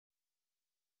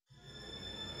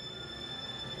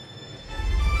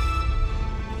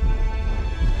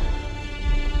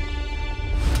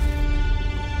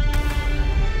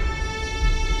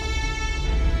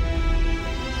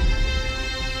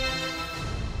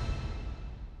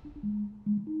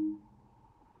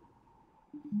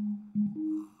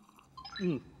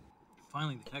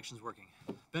Finally, the connection's working.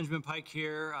 Benjamin Pike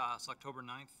here. It's October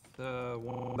 9th,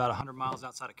 about 100 miles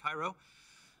outside of Cairo.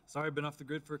 Sorry I've been off the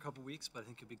grid for a couple weeks, but I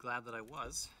think you'll be glad that I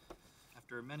was.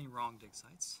 After many wrong dig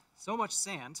sites. So much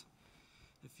sand.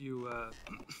 If you,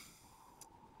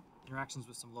 interactions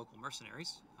with some local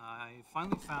mercenaries, I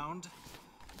finally found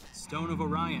Stone of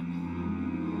Orion.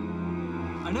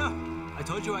 I know! I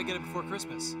told you I'd get it before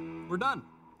Christmas. We're done.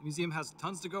 The museum has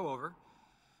tons to go over.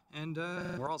 And,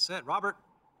 we're all set. Robert,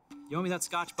 you owe me that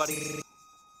scotch, buddy.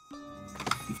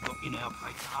 You've got me now,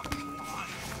 Pike.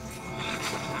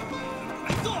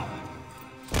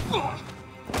 Come on.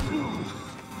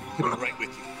 He'll be right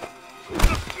with you.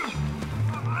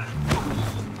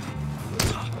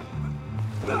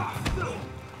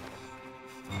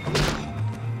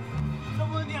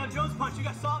 Double Indiana Jones punch, you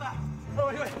guys saw that? Oh,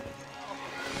 wait.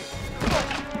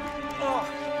 Oh,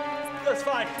 that's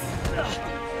fine.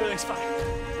 Everything's fine.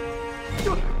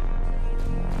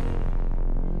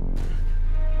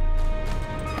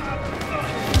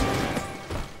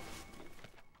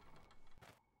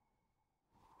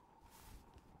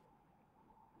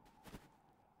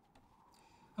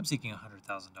 I'm seeking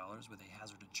 $100,000 with a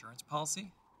hazard insurance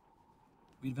policy.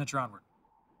 We'd venture onward.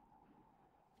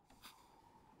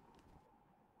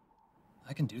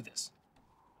 I can do this.